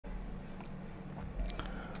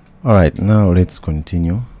All right, now let's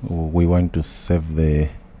continue. We want to save the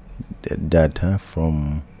data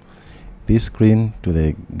from this screen to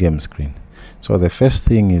the game screen. So the first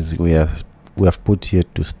thing is we have put here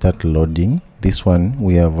to start loading. This one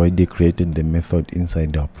we have already created the method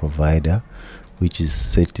inside our provider, which is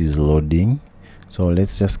setIsLoading. So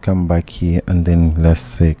let's just come back here and then let's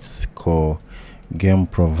say call game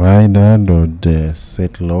provider dot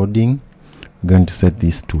set loading. We're going to set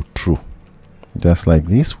this to true. Just like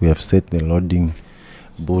this, we have set the loading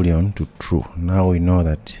boolean to true. Now we know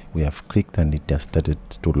that we have clicked and it has started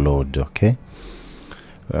to load. Okay,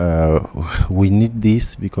 we need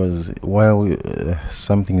this because while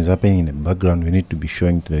something is happening in the background, we need to be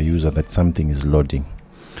showing to the user that something is loading.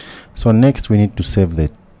 So next we need to save the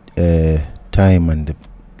time and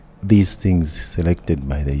these things selected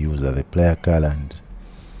by the user, the player color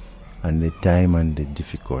and the time and the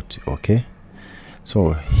difficulty. Okay,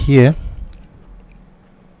 so here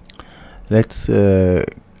let's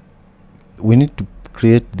we need to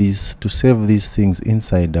create this to save these things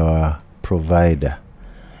inside our provider,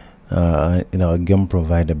 in our game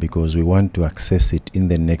provider, because we want to access it in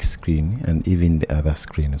the next screen and even the other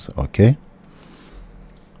screens. Okay,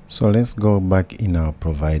 so let's go back in our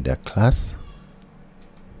provider class.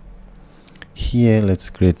 Here let's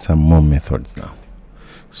create some more methods now.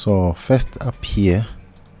 So first up here,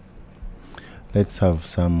 let's have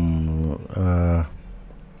some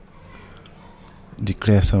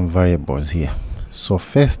declare some variables here. So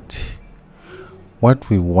first,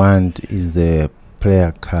 what we want is the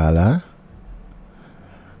player color,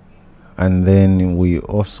 and then we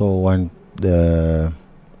also want the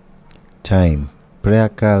time, player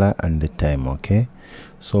color and the time. Okay,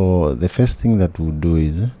 so the first thing that we'll do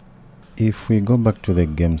is, if we go back to the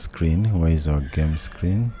game screen, where is our game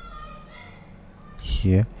screen?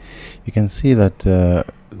 Here you can see that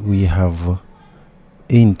we have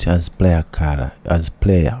int as player color, as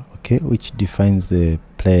player, okay, which defines the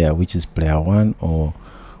player, which is player 1 or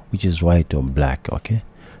which is white or black. Okay,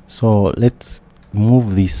 so let's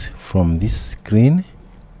move this from this screen.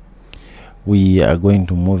 We are going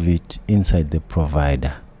to move it inside the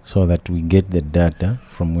provider so that we get the data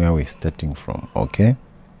from where we're starting from. Okay,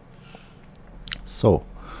 so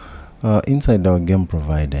inside our game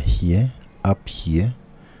provider here, up here,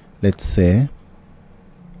 let's say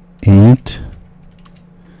int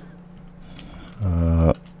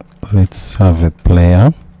let's have a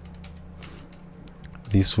player.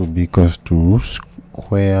 This will be equals to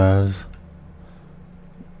squares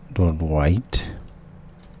dot white.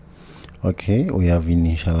 Okay, we have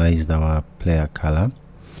initialized our player color.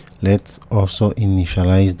 Let's also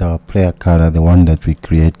initialize our player color, the one that we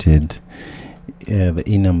created, the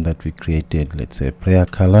enum that we created. Let's say player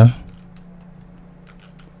color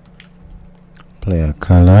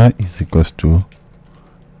is equals to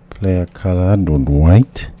player color dot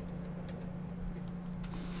white.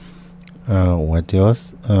 What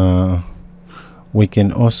else? We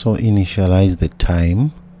can also initialize the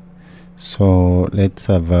time. So let's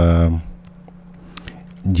have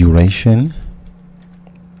duration,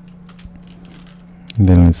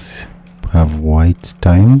 then let's have white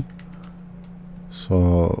time.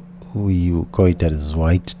 So we will call it as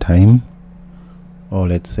white time, or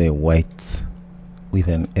let's say white with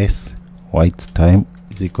an S. White time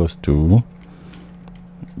is equals to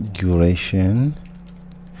duration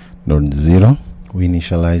dot 0. We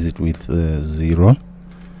initialize it with 0.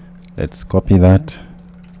 Let's copy that,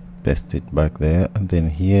 paste it back there, and then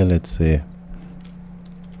here let's say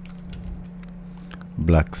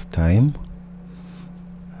black's time.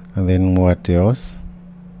 And then what else?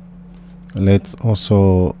 Let's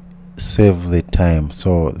also save the time.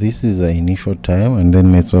 So this is the initial time, and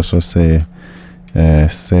then let's also say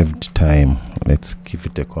saved time. Let's give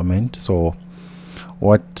it a comment. So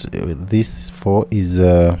what this is for is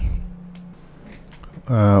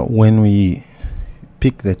when we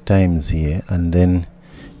pick the times here and then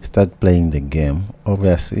start playing the game,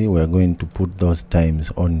 obviously we're going to put those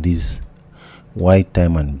times on this white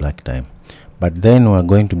time and black time, but then we're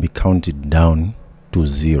going to be counted down to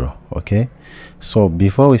 0. Okay, so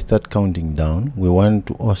before we start counting down, we want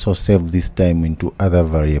to also save this time into other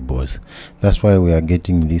variables. That's why we are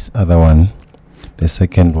getting this other one, the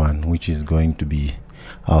second one, which is going to be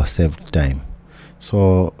our saved time.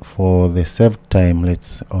 So for the saved time,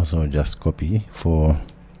 let's also just copy for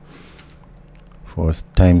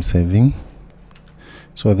time saving.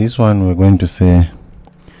 So this one we're going to say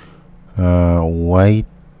white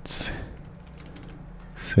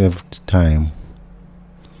saved time,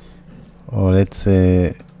 or let's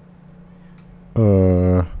say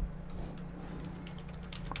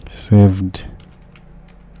saved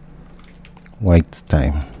white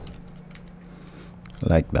time.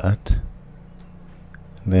 like that.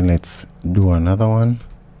 Then let's do another one,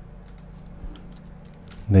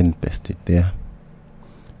 then paste it there.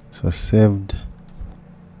 So saved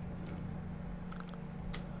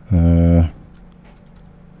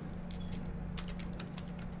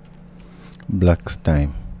blocks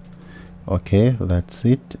time. Okay, that's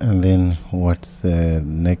it. And then what's the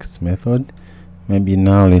next method? Maybe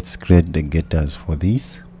now let's create the getters for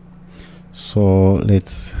this. So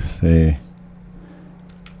let's say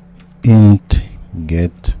int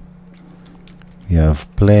get, we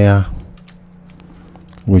have player,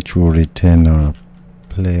 which will return our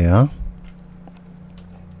player.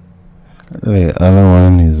 The other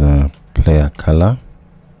one is a player color.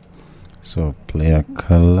 So player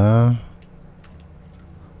color,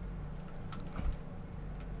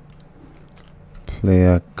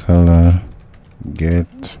 player color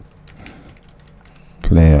get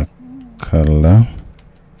player color,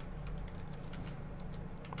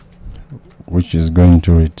 which is going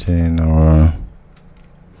to return our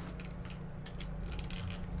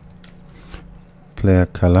player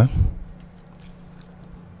color.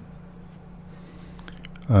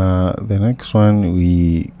 The next one,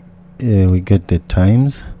 we get the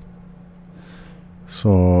times.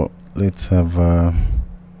 So let's have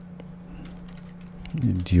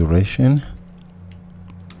duration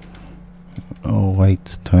or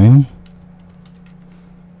white time.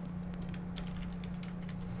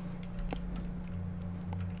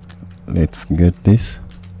 Let's get this.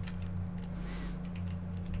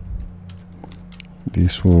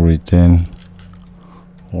 This will return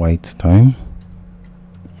white time,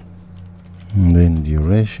 and then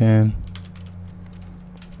duration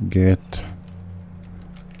get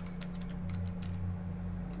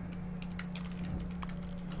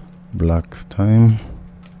blacks time,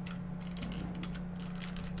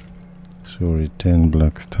 so return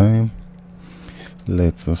blacks time.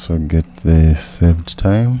 Let's also get the saved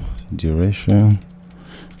time, duration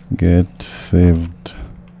get saved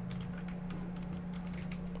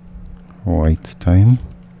white time.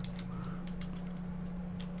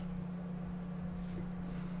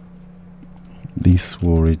 This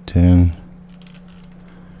will return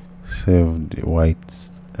saved white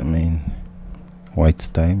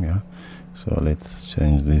time, yeah. So let's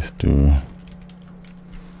change this to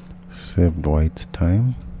saved white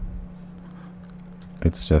time.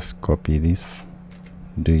 Let's just copy this,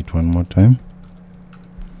 do it one more time.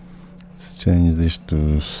 Let's change this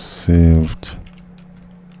to saved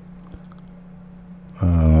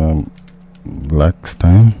blacks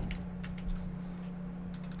time,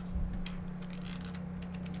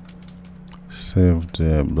 saved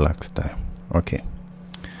blacks time. Okay,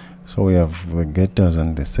 so we have the getters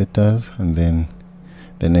and the setters, and then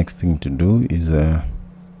the next thing to do is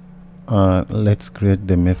let's create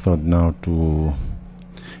the method now. To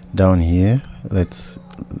down here, let's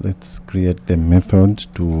create the method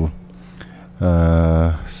to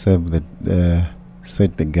save the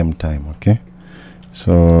set the game time. Okay,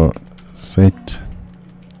 so set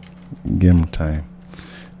game time.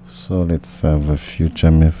 So let's have a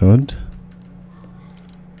future method,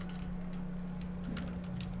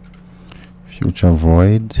 future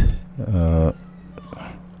void.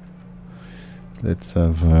 Let's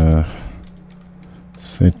have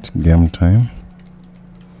set game time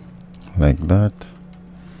like that,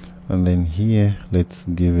 and then here let's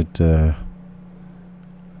give it a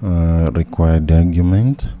required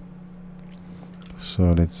argument.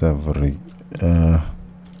 So let's have a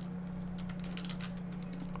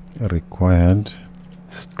required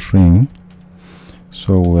string.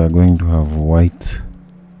 So we are going to have white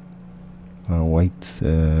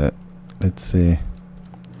let's say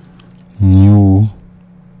new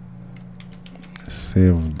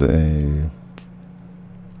saved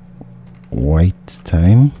white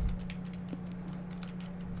time,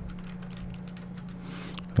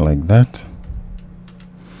 like that.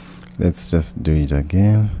 Let's just do it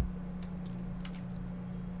again,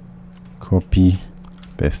 copy,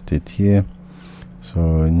 paste it here.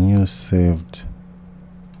 So new saved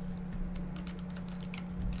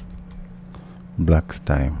blacks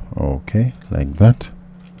time. Okay, like that.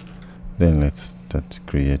 Then let's start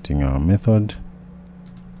creating our method.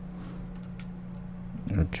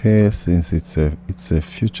 Okay, since it's a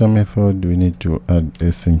future method, we need to add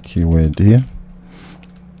sm keyword here.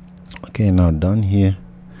 Okay, now down here,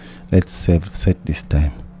 let's set this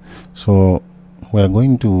time. So we are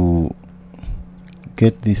going to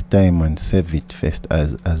get this time and save it first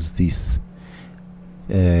as this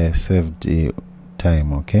saved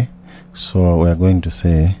time. Okay, so we are going to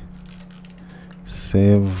say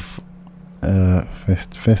save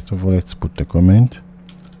first of all, let's put the comment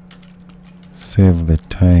save the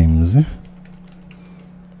times.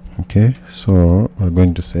 Okay, so we're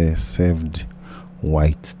going to say saved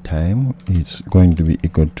wait time. It's going to be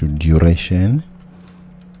equal to duration,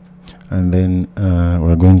 and then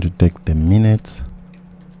we're going to take the minutes.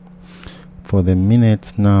 For the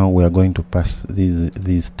minutes, now we are going to pass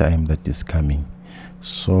this time that is coming.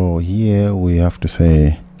 So here we have to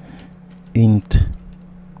say int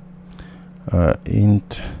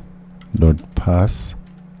dot pass,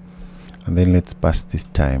 and then let's pass this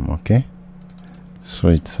time. Okay, so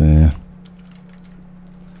it's a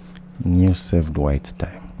new saved wait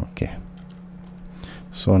time. Okay,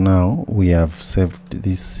 so now we have saved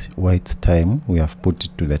this wait time. We have put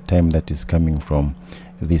it to the time that is coming from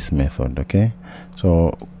this method. Okay,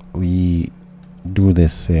 so we do the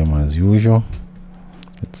same as usual.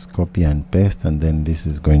 Let's copy and paste, and then this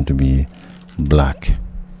is going to be black,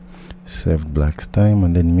 saved black's time,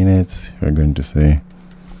 and then minutes we're going to say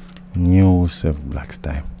new saved black's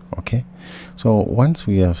time. Okay, so once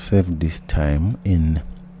we have saved this time in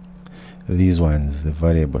these ones, the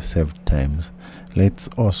variable saved times, let's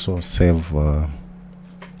also save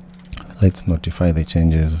let's notify the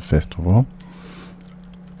changes first of all,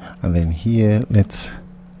 and then here let's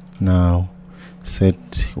now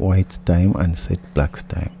set white time and set black's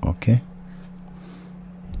time. Okay,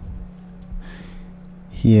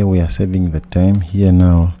 here we are saving the time. Here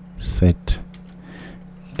now set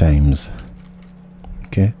times.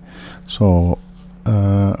 Okay, so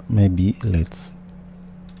maybe let's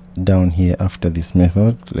down here after this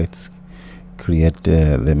method, let's create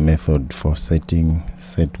the method for setting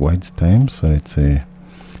set white time. So let's say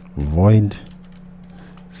void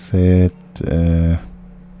set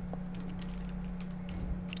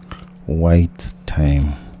white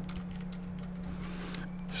time.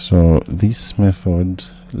 So this method,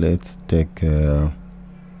 let's take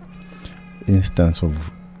instance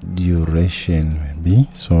of duration maybe.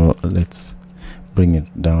 So let's bring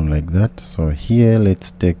it down like that. So here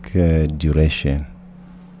let's take duration.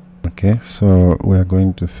 Okay, so we're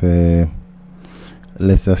going to say,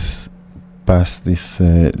 let's just pass this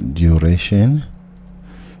duration,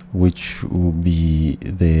 which will be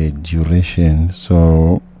the duration.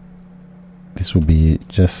 So this will be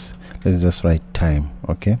just, let's just write time.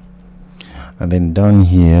 Okay, and then down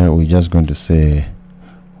here we're just going to say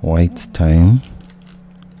white time.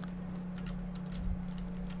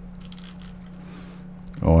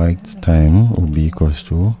 White time will be equals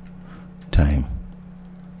to time,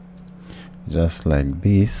 just like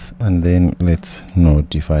this, and then let's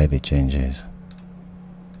notify the changes.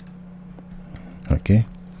 Okay,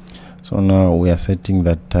 so now we are setting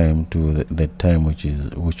that time to the time which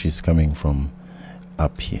is coming from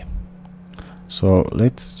up here. So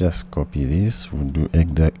let's just copy this. We'll do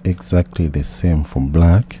exactly the same for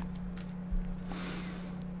black.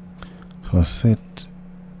 So set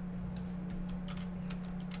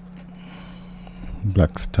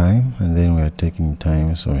black's time, and then we are taking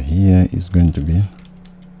time. So here is going to be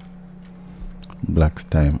black's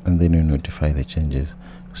time, and then we notify the changes.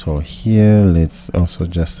 So here let's also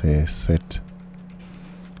just say set,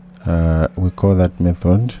 we call that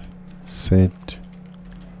method set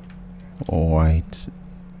white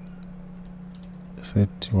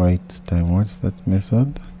time. What's that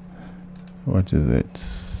method? What is it?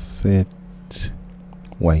 Set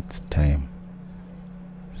white time.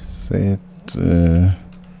 Set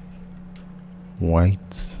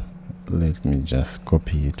white. Let me just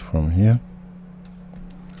copy it from here.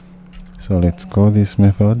 So let's call this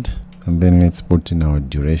method, and then let's put in our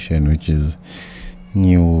duration, which is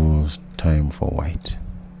new time for white.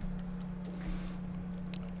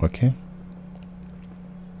 Okay,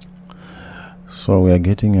 so we are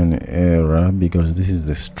getting an error because this is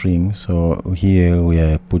the string. So here we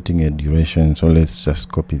are putting a duration, so let's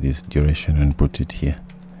just copy this duration and put it here.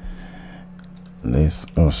 Let's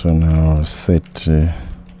also now set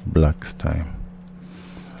black's time.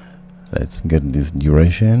 Let's get this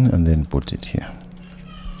duration and then put it here.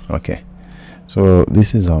 Okay, so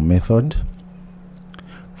this is our method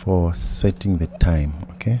for setting the time.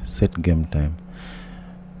 Okay, set game time.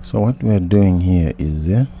 So what we are doing here is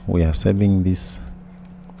we are saving this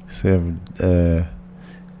saved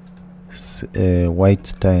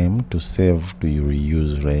white time to save to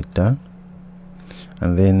reuse later,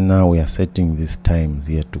 and then now we are setting these times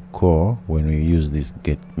here to call when we use this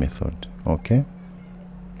get method. Okay,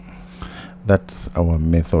 that's our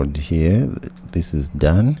method here. This is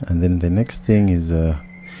done, and then the next thing is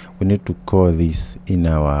we need to call this in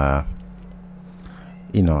our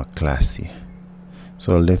class here.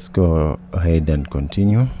 So let's go ahead and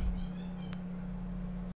continue.